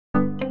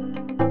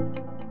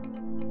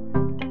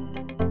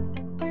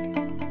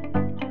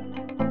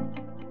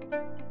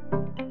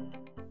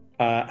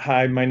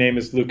Hi, my name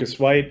is Lucas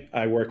White.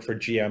 I work for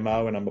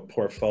GMO and I'm a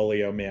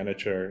portfolio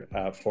manager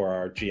for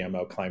our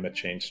GMO climate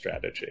change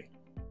strategy.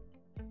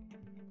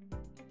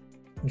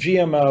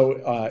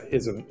 GMO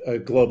is a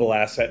global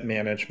asset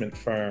management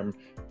firm.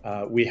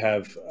 We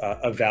have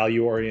a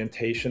value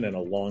orientation and a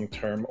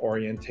long-term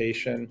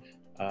orientation.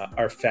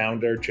 Our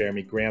founder,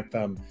 Jeremy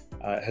Grantham,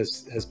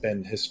 has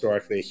been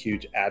historically a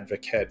huge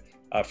advocate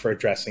for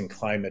addressing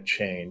climate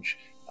change.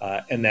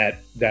 And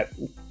that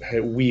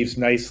weaves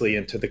nicely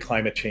into the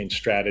climate change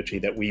strategy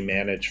that we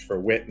manage for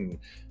Witan.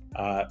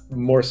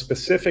 More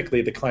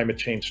specifically, the climate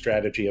change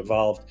strategy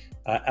evolved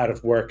out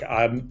of work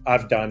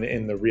I've done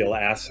in the real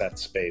asset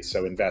space,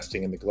 so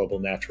investing in the global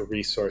natural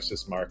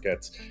resources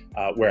markets,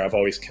 where I've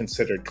always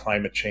considered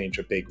climate change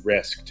a big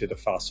risk to the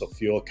fossil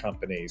fuel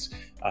companies.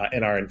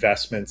 And our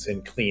investments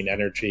in clean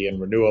energy and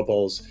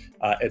renewables,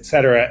 et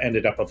cetera,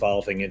 ended up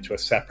evolving into a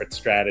separate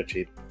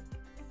strategy.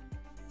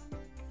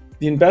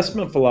 The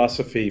investment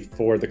philosophy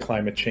for the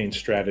climate change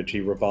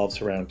strategy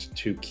revolves around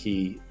two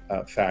key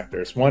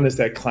factors. One is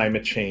that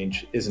climate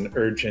change is an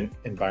urgent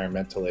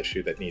environmental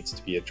issue that needs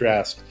to be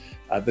addressed.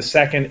 The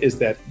second is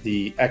that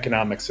the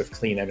economics of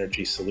clean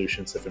energy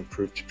solutions have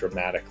improved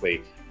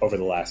dramatically over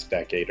the last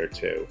decade or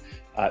two.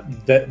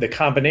 The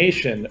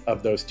combination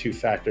of those two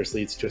factors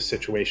leads to a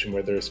situation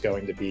where there's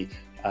going to be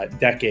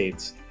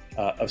decades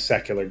of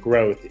secular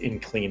growth in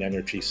clean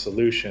energy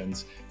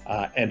solutions.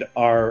 And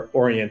our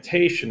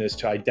orientation is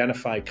to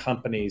identify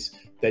companies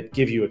that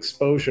give you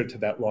exposure to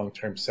that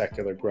long-term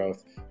secular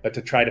growth, but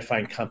to try to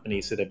find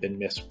companies that have been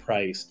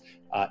mispriced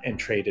and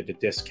trade at a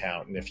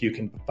discount. And if you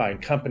can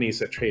find companies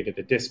that trade at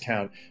a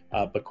discount,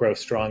 but grow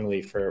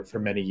strongly for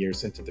many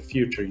years into the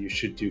future, you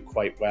should do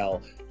quite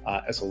well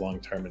as a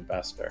long-term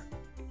investor.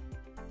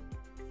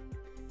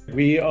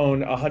 We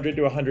own 100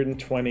 to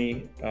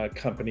 120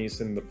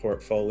 companies in the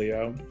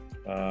portfolio,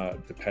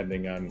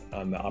 depending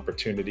on the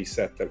opportunity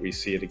set that we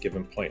see at a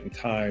given point in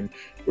time.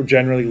 We're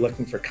generally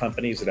looking for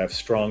companies that have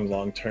strong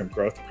long-term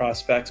growth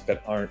prospects,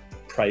 but aren't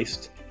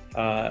priced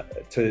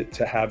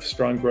to have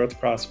strong growth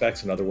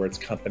prospects. In other words,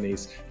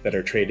 companies that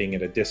are trading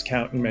at a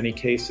discount in many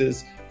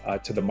cases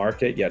to the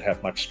market, yet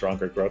have much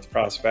stronger growth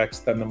prospects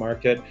than the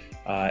market,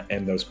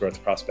 and those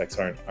growth prospects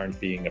aren't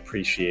being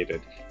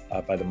appreciated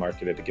by the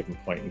market at a given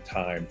point in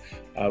time.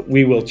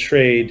 We will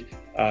trade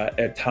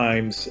at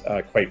times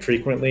quite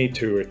frequently,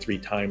 2 or 3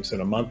 times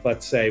in a month,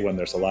 let's say, when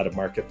there's a lot of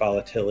market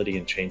volatility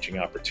and changing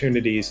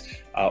opportunities,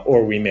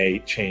 or we may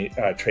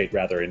trade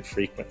rather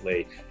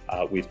infrequently.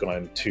 We've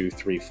gone 2,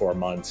 3, 4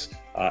 months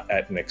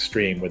at an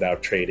extreme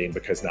without trading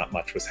because not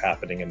much was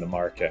happening in the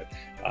market.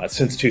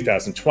 Since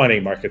 2020,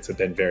 markets have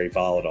been very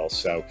volatile,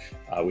 so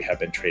we have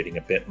been trading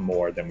a bit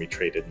more than we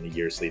traded in the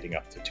years leading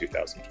up to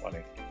 2020.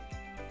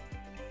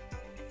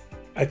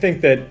 I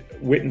think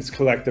that Witan's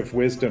collective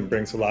wisdom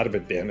brings a lot of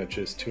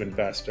advantages to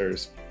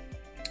investors.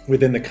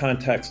 Within the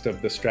context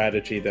of the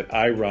strategy that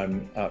I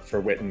run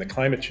for Witan, the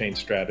climate change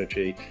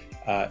strategy,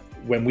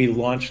 when we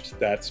launched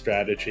that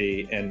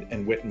strategy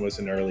and Witan was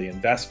an early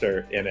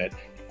investor in it,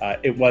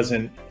 it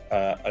wasn't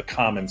a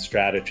common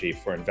strategy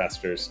for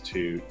investors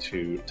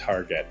to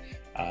target.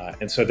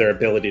 And so their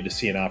ability to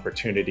see an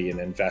opportunity and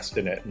invest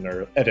in it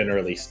at an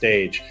early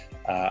stage,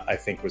 I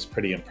think was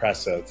pretty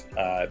impressive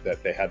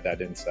that they had that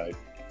insight.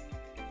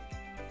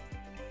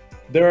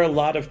 There are a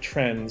lot of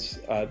trends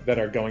that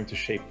are going to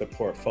shape the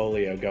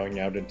portfolio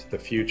going out into the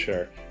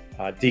future.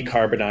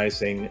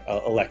 Decarbonizing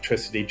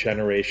electricity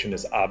generation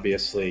is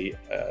obviously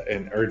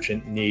an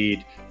urgent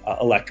need.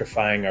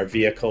 Electrifying our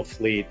vehicle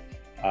fleet,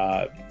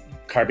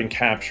 carbon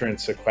capture and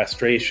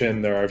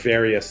sequestration. There are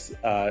various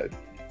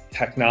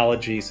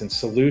technologies and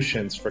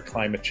solutions for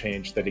climate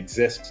change that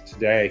exist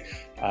today,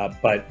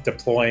 but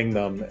deploying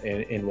them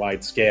in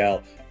wide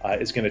scale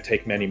is going to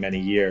take many, many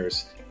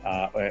years.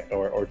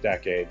 Or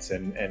decades,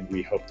 and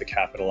we hope to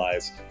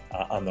capitalize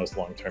on those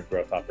long-term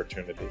growth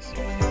opportunities.